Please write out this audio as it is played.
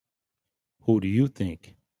Who do you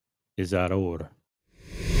think is out of order?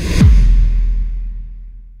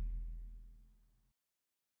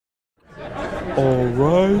 All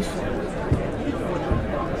rise.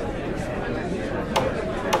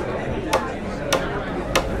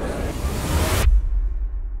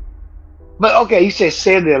 But okay, you said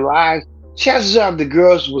save their lives. Chances are, if the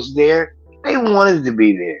girls was there, they wanted to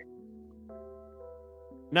be there.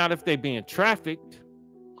 Not if they being trafficked.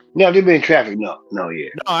 No, they've been in traffic. No, yeah.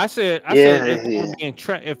 No, I said Yeah, if they were yeah. being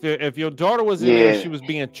if your daughter was in there and Yeah. she was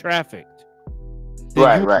being trafficked, then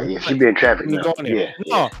Right, you right. Yeah, she been in traffic you now. go in there.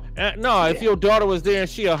 Yeah, No, if your daughter was there and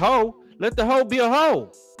she a hoe, let the hoe be a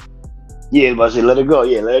hoe. yeah. But I said, let her go.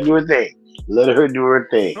 Yeah, let her do her thing. Let her do her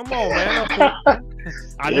thing. Come on, man.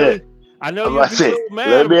 I know Yeah. I know I'm you'll about be to a say, little let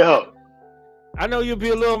mad her be a about it. hoe. I know you'll be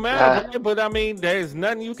a little mad about it, but I mean, there's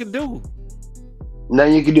nothing you can do.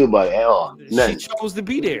 Nothing you can do about it at all. Nothing. She chose to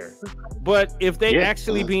be there. But if they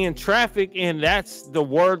actually being trafficked, and that's the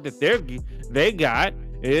word that they got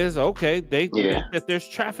is okay, they think that there's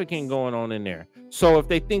trafficking going on in there. So if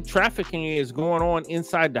they think trafficking is going on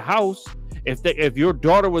inside the house, if your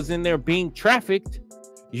daughter was in there being trafficked,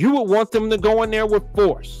 you would want them to go in there with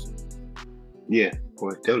force. Yeah,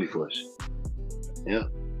 totally force. Yeah.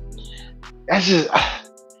 That's just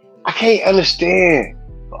I can't understand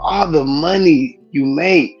all the money you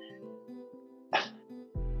make.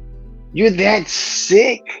 You're that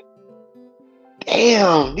sick.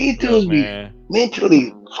 Damn, these dudes be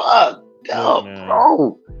mentally fucked up,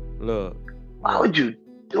 bro. Look, why would you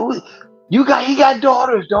do it? He got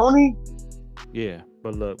daughters, don't he? Yeah,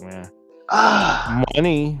 but look, man.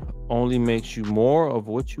 Money only makes you more of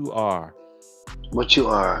what you are. What you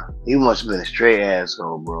are. He must have been a straight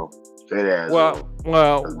asshole, bro. Straight asshole.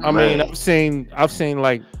 Well, I mean, I've seen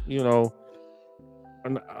like, you know, I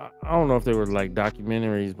don't know if they were like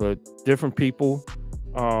documentaries, but different people,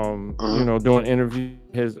 you know, doing interviews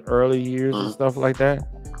his early years and stuff like that.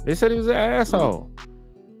 They said he was an asshole.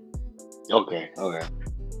 Okay.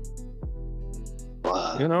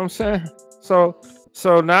 Wow. You know what I'm saying? So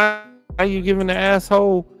now you giving the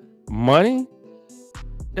asshole money?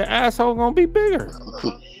 The asshole gonna be bigger.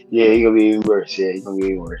 Yeah, he gonna be even worse. Yeah, he gonna be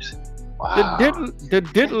even worse. Wow. The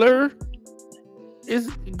diddler is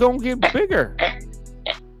gonna get bigger.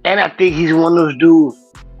 And I think he's one of those dudes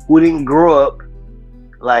who didn't grow up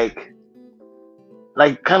like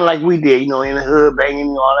kind of like we did, you know, in the hood, banging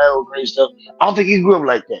and all that old great stuff. I don't think he grew up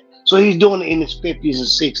like that. So he's doing it in his 50s and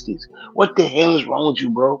 60s. What the hell is wrong with you,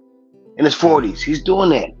 bro? In his 40s, he's doing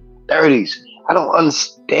that. 30s. I don't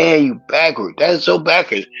understand you backwards. That is so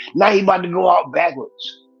backwards. Now he about to go out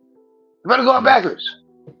backwards. You better go out backwards.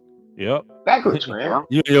 Yep. Backwards, man.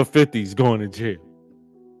 You in your 50s going to jail.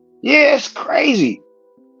 Yeah, it's crazy.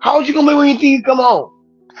 How old you gonna be when you think you come home?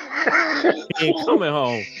 He ain't coming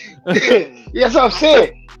home. Yeah, that's what I'm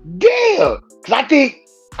saying. Damn. Cause I think,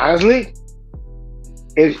 honestly,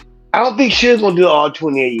 I don't think Suge's gonna do all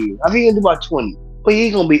 28 years. I think he's gonna do about 20. But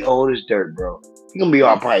he's gonna be old as dirt, bro. He's gonna be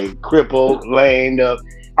all probably crippled, laying up.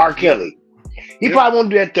 R. Kelly. He probably won't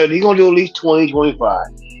do that 30. He's gonna do at least 20, 25.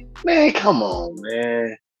 Man, come on,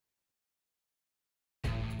 man.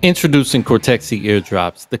 Introducing Cortexi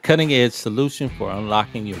eardrops, the cutting-edge solution for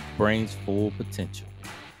unlocking your brain's full potential.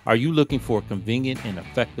 Are you looking for a convenient and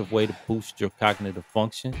effective way to boost your cognitive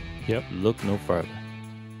function? Yep. Look no further.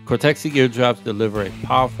 Cortexi eardrops deliver a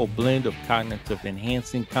powerful blend of cognitive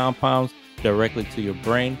enhancing compounds directly to your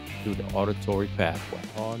brain through the auditory pathway.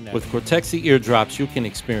 With Cortexi eardrops, you can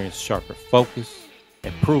experience sharper focus,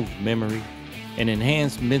 improved memory, and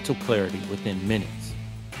enhanced mental clarity within minutes.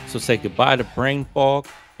 So say goodbye to brain fog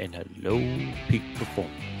and hello peak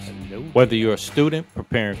performance. Whether you're a student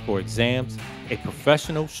preparing for exams, a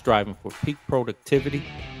professional striving for peak productivity,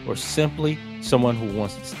 or simply someone who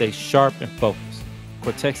wants to stay sharp and focused,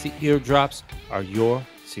 Cortexi eardrops are your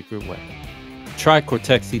secret weapon. Try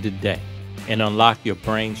Cortexi today and unlock your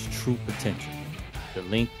brain's true potential. The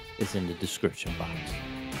link is in the description box.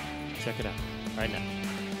 Check it out right now.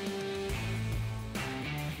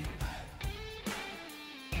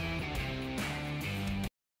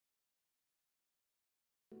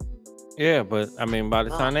 Yeah, but I mean, by the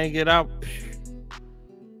time they get out,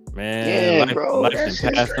 man, life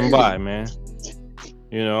can pass them by, man.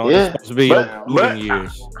 You know, it's supposed to be your golden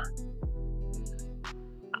years.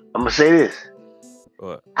 I'm gonna say this.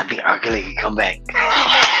 What? I think R. Kelly can come back.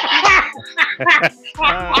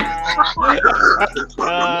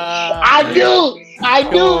 I do,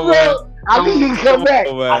 bro. I think he can come back.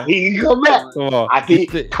 I think he can come back. I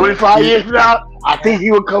think 25 years from now, I think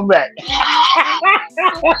he will come back.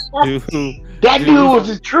 That dude was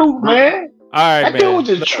the truth, man. All right, that dude was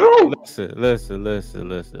just true.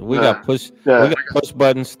 Listen. We got push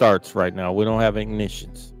button starts right now. We don't have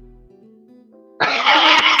ignitions.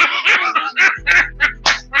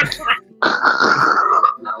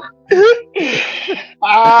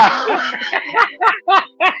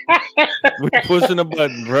 We're pushing a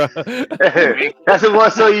button, bro. That's the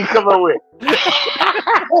one song you come up with.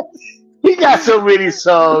 He got so many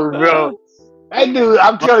songs, bro. That dude,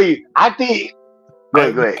 I'm telling you, I think. Go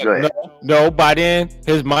ahead. No, by then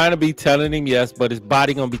his mind will be telling him yes, but his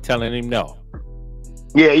body gonna be telling him no.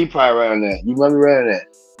 Yeah, you probably right on that. You might be right on that.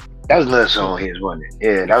 That was another song of his, wasn't it?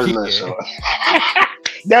 Yeah, that was another song.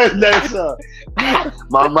 That was another song.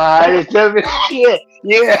 My mind is telling me.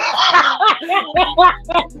 Yeah.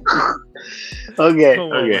 Okay.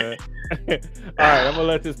 All right, I'm gonna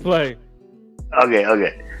let this play. Okay.